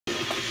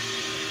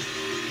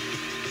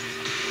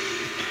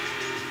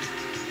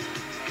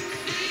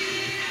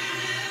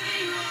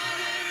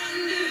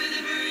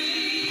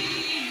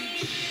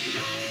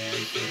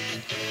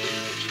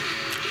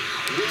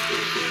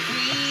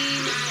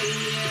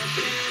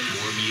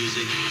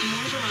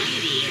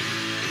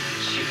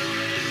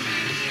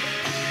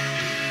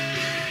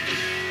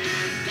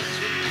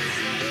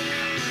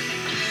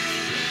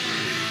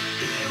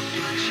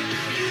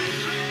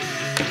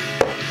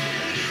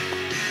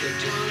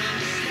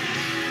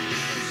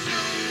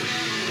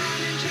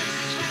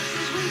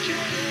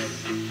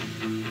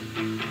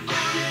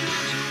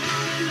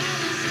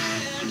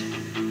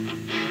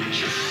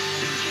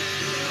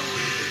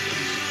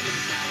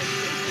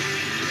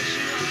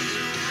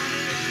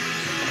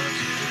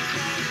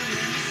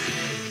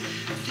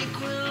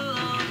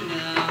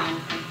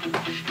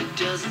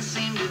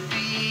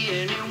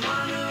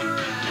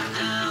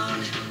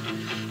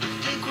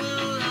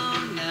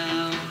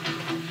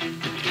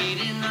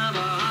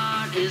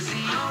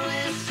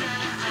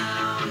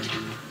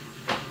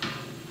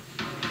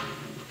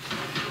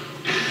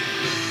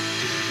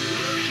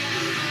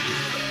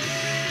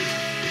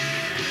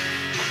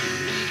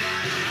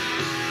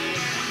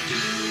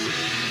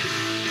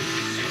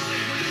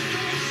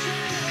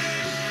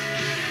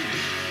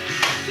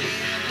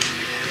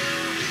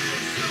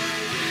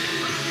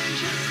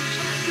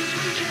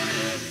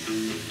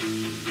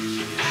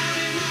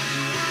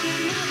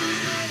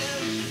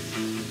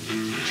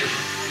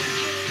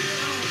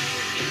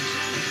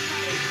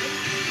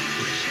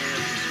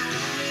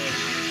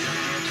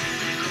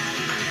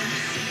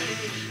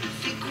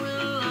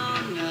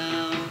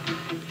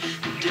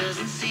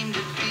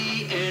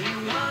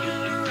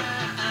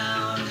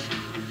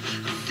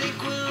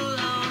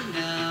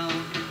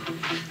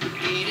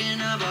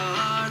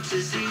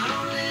is the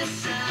only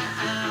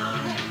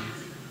sound.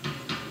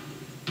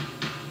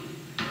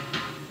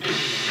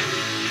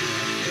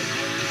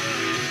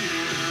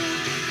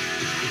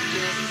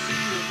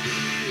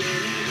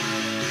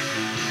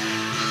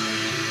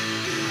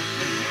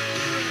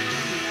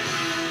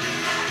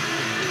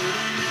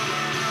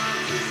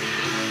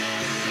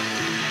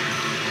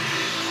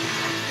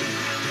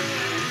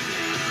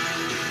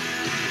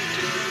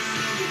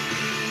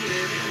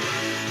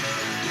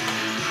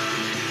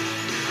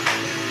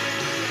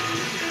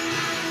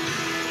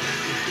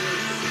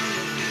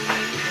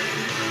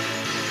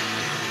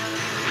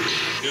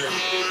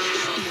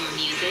 More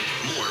music,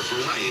 more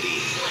variety.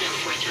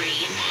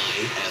 104.3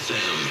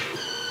 MyFM.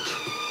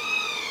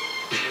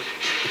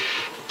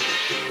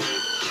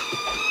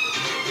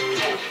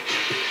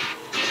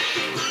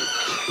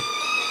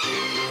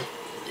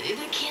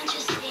 Baby, can't you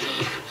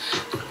see?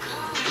 I'm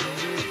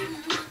calling.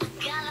 A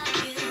guy like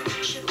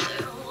you should wear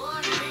a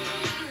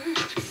warning.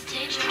 It's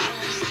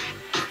dangerous.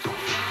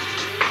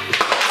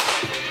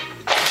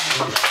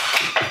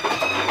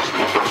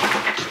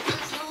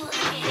 There's no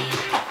escape.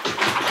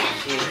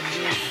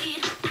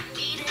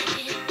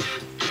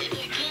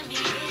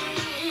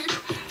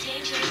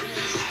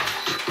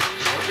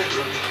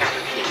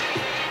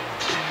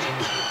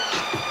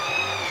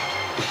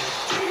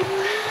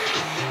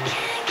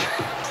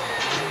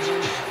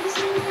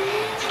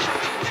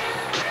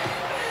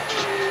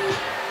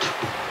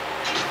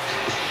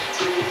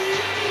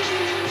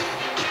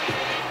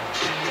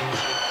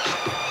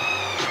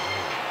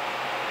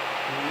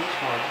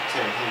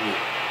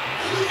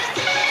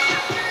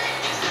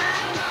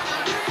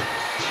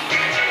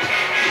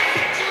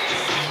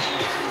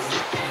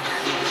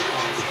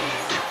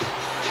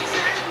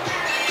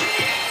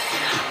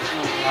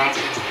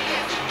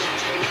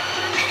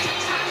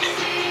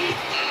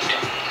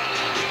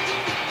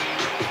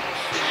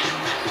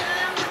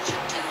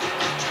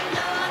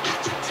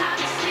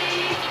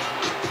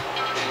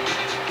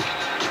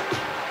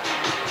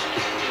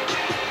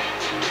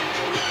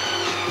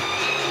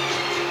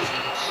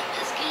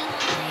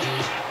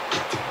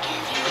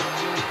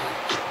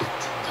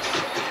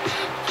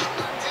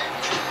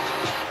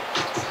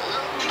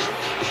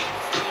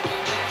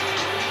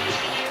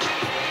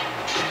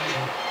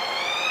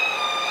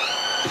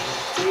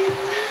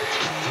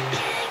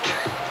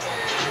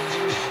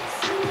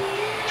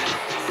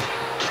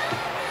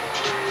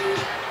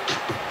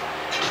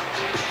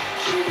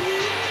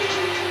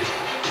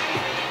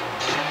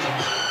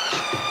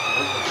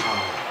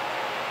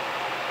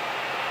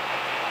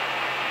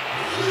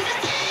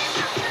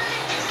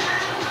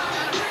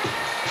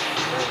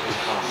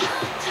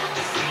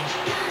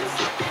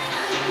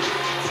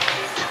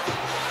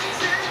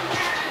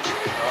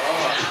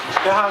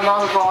 You have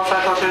not go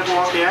outside to take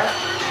walk here?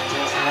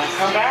 Yes, and I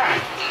come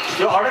back.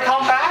 You already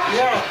come back?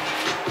 Yeah.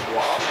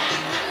 Wow.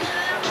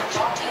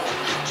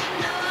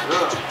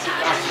 Good.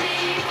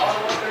 All the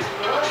work is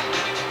good?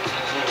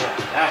 Yeah,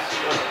 that's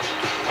good.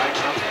 Right,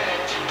 okay.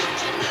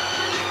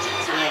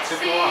 Yeah, keep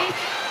going.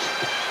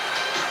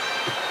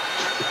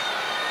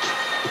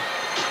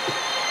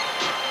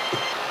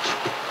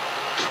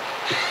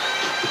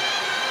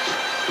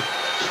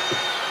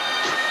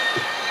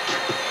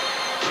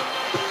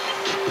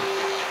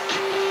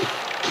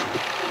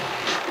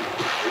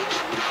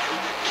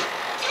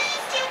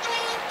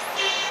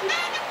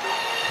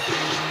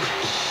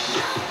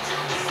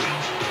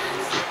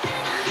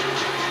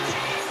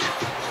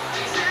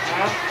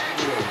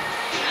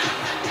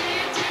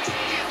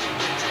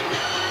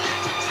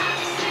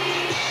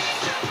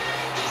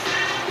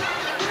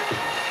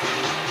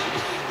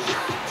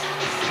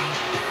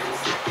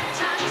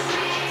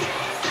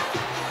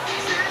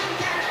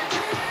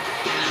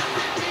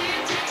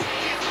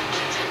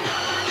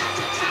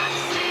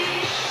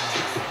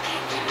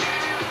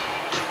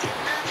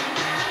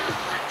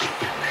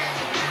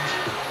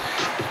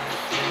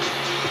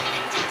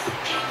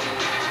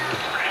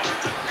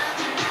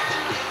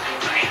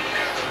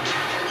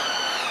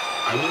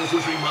 I want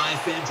to free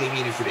MyFM,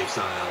 Damien in for Dave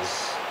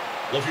Styles.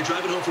 Well, if you're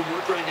driving home from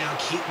work right now,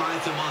 keep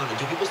MyFM on.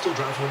 Do people still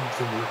drive home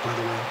from work, by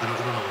the way? I don't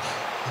know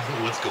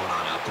what's going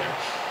on out there.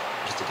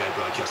 Just a guy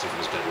broadcasting from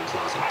his bedroom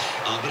closet.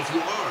 But if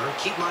you are,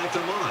 keep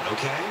MyFM on,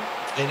 okay?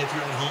 And if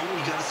you're at home and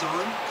you got us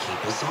on,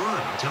 keep us on.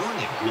 I'm telling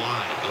you.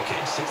 Why?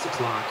 Okay, 6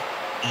 o'clock,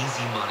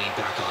 easy money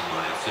back on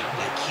MyFM.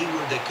 That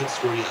keyword that could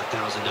score you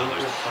 $1,000.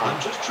 I'm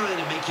just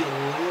trying to make you a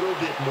little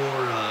bit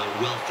more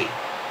wealthy.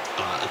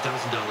 $1,000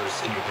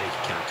 in your bank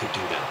account could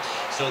do that.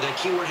 So that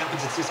keyword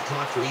happens at 6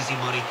 o'clock for easy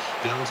money.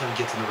 Valentine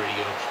gets in the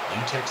radio. You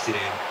text it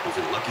in. If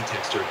you're the lucky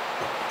texter,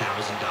 $1,000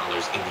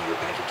 into your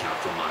bank account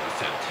from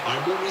MyFM. All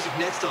right, more music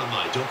next on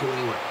My. Don't go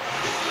anywhere.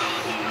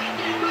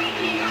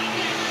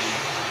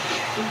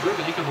 In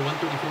Burbank on the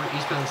 134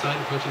 eastbound side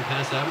approaching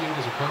Pass Avenue,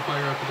 there's a car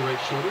fire up to the right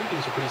shoulder.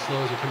 Things are pretty slow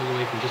as you're coming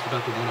away from just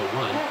about the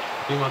 101.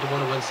 Meanwhile, the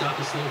 101 south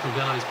is slow from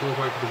Valley's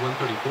Boulevard to the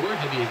 134.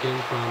 Heavy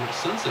again from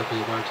Sunset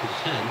Boulevard to the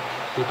 10.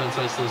 Northbound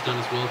side slows down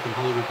as well from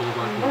Hollywood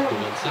Boulevard to the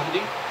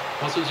 170.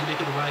 Also, as you're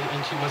making the ride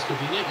into West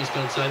Covina,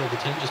 eastbound side of the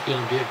 10, just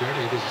beyond Via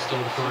Verde, there's a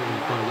stalled car in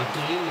the far left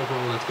lane.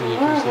 Overall, that's going to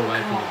be a pretty slow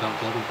ride from about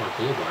Baldwin Park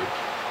Boulevard.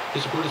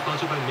 This report is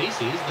sponsored by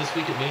Macy's. This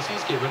week at Macy's,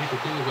 get ready for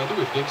cooler weather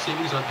with big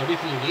savings on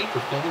everything you need for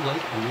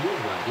fall-like new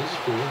arrivals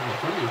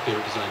from your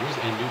favorite designers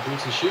and new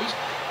boots and shoes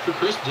for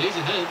crisp days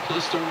ahead.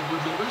 Plus, Star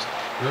Reward members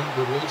earn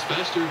rewards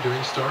faster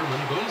during Star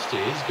Money bonus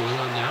days going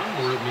on now.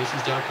 More at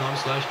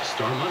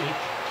Macy's.com/StarMoney.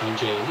 I'm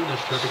Jay Lou.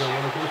 That's traffic on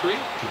 104.3.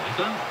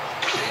 MyFM.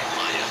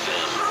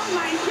 MyFM. Oh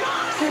my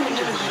God! Send one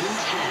text.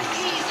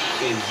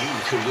 And you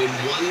could win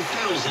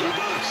 $1,000.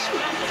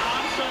 That's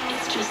awesome.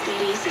 It's just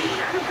that easy.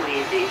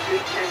 Incredibly easy.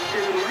 Just text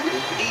in the morning.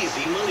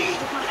 Easy money.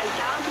 Just want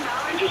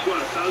 $1,000. Just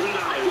want $1,000.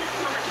 I just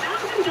want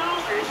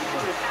 $1,000. Just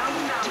want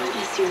Don't $1,000.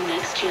 miss your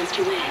next chance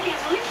to win. I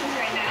can't believe this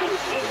right now.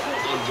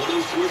 On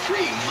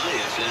 104.3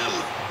 MyFM.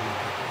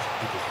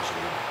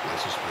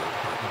 Licensed by the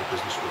Department of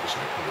Business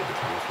Oversight under the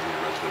California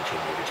Residential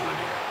Mortgage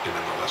Lending Act.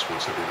 NMLS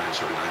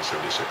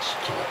 1797976.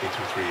 Call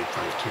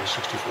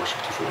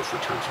 823-852-6464 for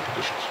terms and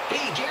conditions.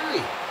 Hey, Gary.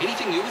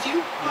 Anything new with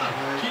you?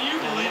 Can you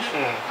believe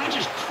it? I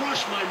just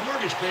crushed my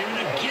mortgage payment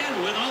again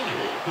with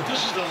owning. But this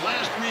is the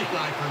last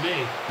refi for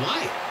me.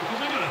 Why?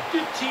 Because I got a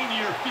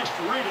 15-year fixed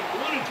rate at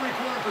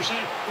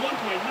 1.75%,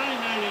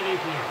 1.998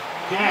 APR.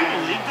 Can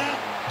you believe that?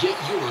 Get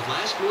your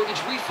last mortgage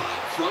refi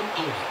from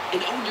Owning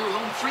and own your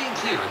home free and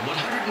clear in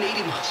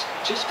 180 months.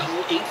 Just call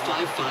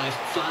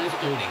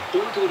 855-5-OWNING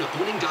or go to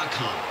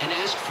owning.com and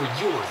ask for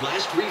your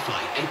last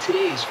refi at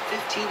today's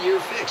 15-year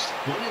fixed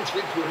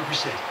 1.75%,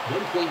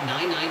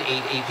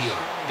 1.998 APR.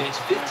 That's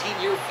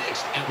 15-year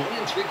fixed at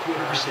 1.75%,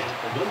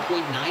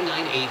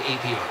 1.998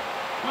 APR.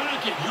 Why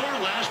not get your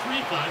last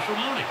refi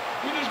from Owning?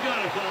 You just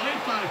gotta call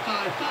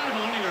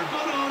 855-5-OWNING or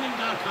go to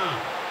owning.com.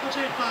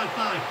 That's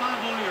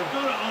 855-5-OWNING or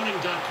go to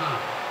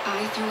owning.com.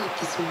 I threw up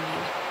this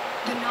morning.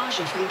 The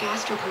nausea from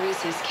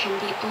gastroparesis can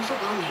be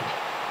overwhelming.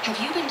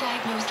 Have you been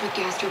diagnosed with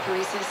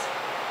gastroparesis?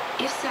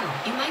 If so,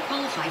 you might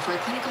qualify for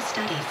a clinical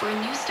study for a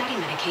new study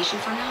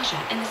medication for nausea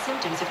and the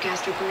symptoms of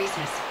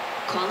gastroparesis.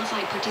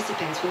 Qualified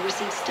participants will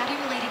receive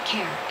study-related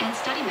care and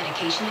study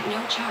medication at no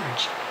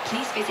charge.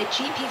 Please visit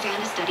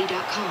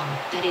gpvandastudy.com,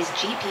 that is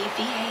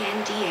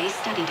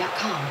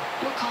gpvandastudy.com,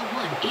 or call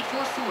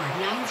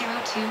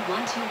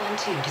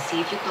 1-844-902-1212 to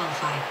see if you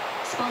qualify.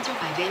 Sponsored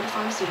by Vanda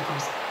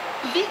Pharmaceuticals.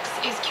 Vix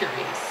is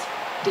curious.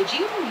 Did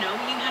you know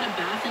you had a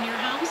bath in your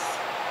house?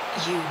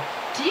 You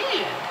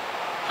Did?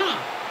 Huh.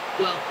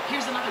 Well,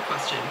 here's another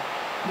question.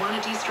 Want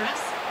to de-stress?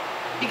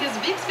 Because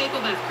Vicks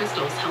VapoBath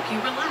crystals help you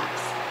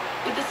relax.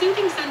 With the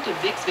soothing scent of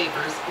Vicks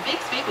Vapors,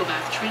 Vicks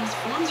VapoBath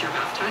transforms your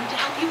bath time to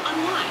help you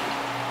unwind.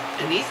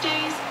 And these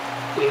days,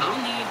 we all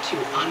need to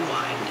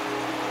unwind.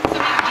 So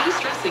make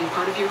de-stressing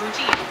part of your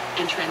routine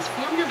and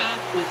transform your bath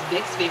with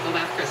Vicks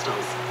VapoBath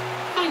crystals.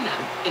 Find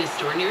them in a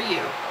store near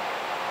you.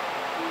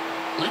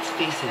 Let's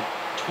face it,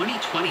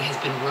 2020 has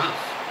been rough.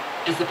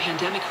 As the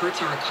pandemic hurts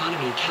our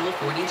economy,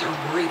 Californians are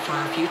worried for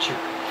our future.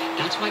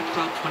 That's why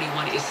Prop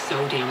 21 is so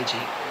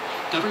damaging.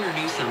 Governor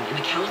Newsom and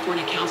the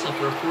California Council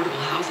for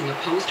Affordable Housing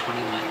opposed 21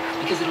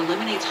 because it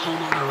eliminates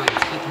homeowner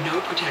rights with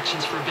no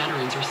protections for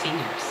veterans or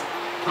seniors.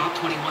 Prop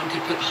 21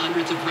 could put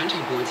hundreds of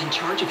rental boards in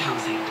charge of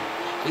housing,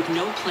 with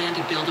no plan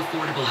to build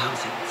affordable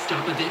housing,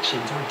 stop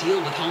evictions, or deal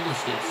with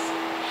homelessness.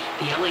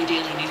 The LA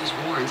Daily News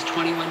warns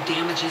 21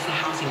 damages the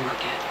housing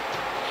market.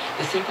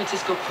 The San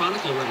Francisco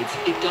Chronicle writes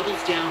it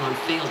doubles down on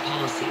failed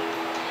policy.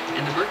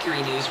 And the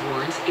Mercury News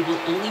warns it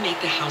will only make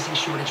the housing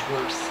shortage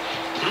worse.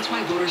 That's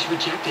why voters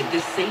rejected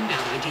this same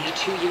bad idea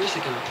 2 years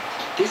ago.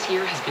 This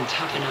year has been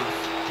tough enough.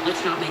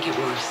 Let's not make it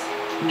worse.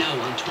 No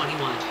on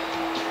 21.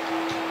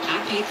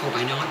 Ad paid for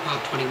by No on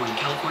Prop 21,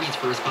 Californians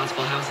for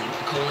Responsible Housing,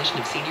 a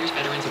coalition of seniors,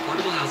 veterans,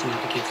 affordable housing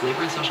advocates,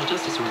 labor and social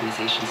justice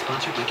organizations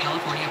sponsored by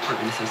California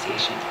Apartment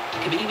Association.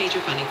 Committee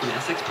major funding from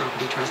Essex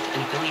Property Trust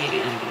and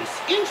affiliated entities.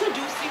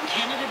 Introducing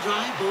Canada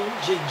Dry Bold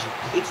Ginger.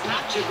 It's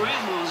not your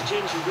grandma's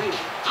ginger ale.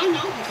 I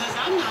know because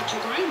I'm not your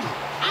grandma.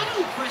 I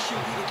don't pressure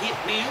you to get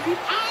married.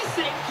 I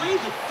say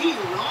play the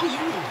field all you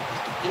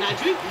want. And I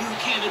drink new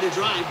Canada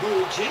Dry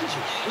Bold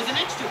Ginger with an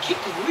extra kick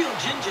of real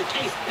ginger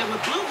taste that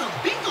would blow the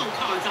bingo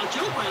cards out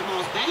your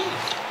grandma's bag.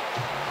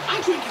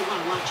 I drink it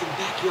while watching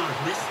backyard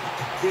wrestling.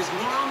 There's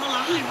more on the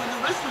line when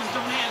the wrestlers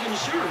don't have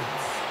insurance.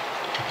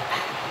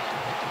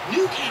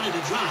 New Canada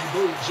Dry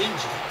Bold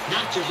Ginger,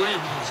 not your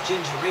grandma's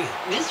ginger ale.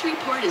 This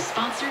report is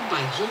sponsored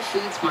by Whole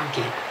Foods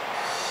Market.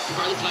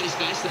 Partly cloudy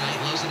skies tonight,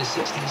 lows in the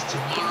 60s.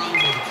 Tomorrow,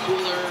 maybe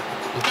cooler,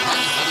 with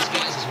cloudy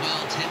skies as well.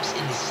 Temps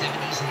in the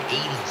 70s and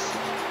 80s.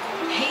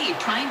 Hey,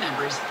 Prime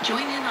members,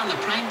 join in on the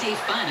Prime Day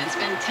fun and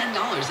spend $10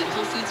 at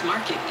Whole Foods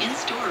Market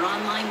in-store or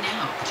online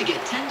now to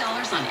get $10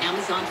 on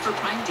Amazon for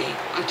Prime Day,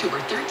 October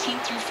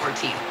 13th through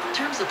 14th.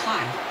 Terms apply.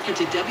 Head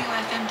to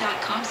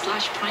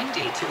WFM.com/Prime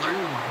Day to learn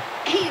more.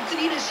 Hey, it's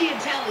Anita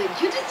Chiantelli.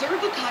 You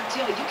deserve a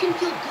cocktail you can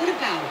feel good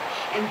about.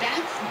 And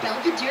that's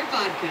Belvedere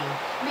Vodka.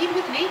 Made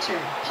with nature.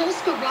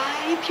 Polska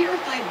rye,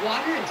 purified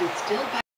water, and distilled by